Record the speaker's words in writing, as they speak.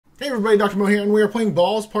Hey everybody, Dr. Mo here, and we are playing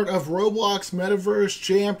balls, part of Roblox Metaverse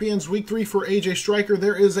Champions, Week 3 for AJ Striker.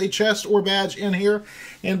 There is a chest or badge in here,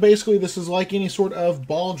 and basically this is like any sort of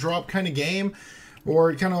ball drop kind of game,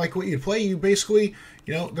 or kind of like what you play. You basically,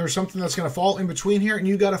 there's something that's going to fall in between here, and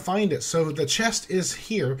you got to find it. So the chest is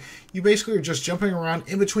here. You basically are just jumping around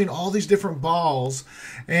in between all these different balls,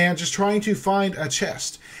 and just trying to find a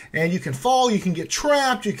chest. And you can fall, you can get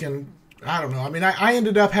trapped, you can... I don't know. I mean, I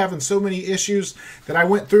ended up having so many issues that I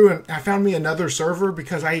went through and I found me another server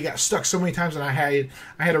because I got stuck so many times and I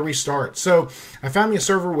had to restart. So I found me a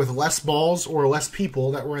server with less balls or less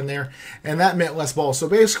people that were in there, and that meant less balls. So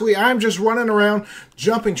basically, I'm just running around,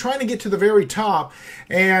 jumping, trying to get to the very top.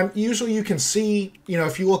 And usually you can see,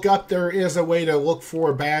 if you look up, there is a way to look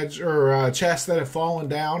for a badge or a chest that have fallen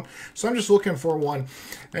down. So I'm just looking for one.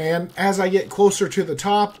 And as I get closer to the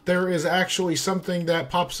top, there is actually something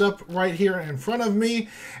that pops up right here in front of me,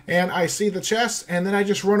 and I see the chest, and then I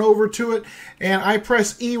just run over to it, and I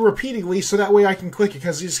press E repeatedly so that way I can click it,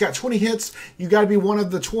 because it's got 20 hits. You got to be one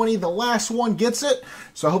of the 20. The last one gets it,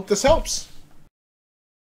 so I hope this helps.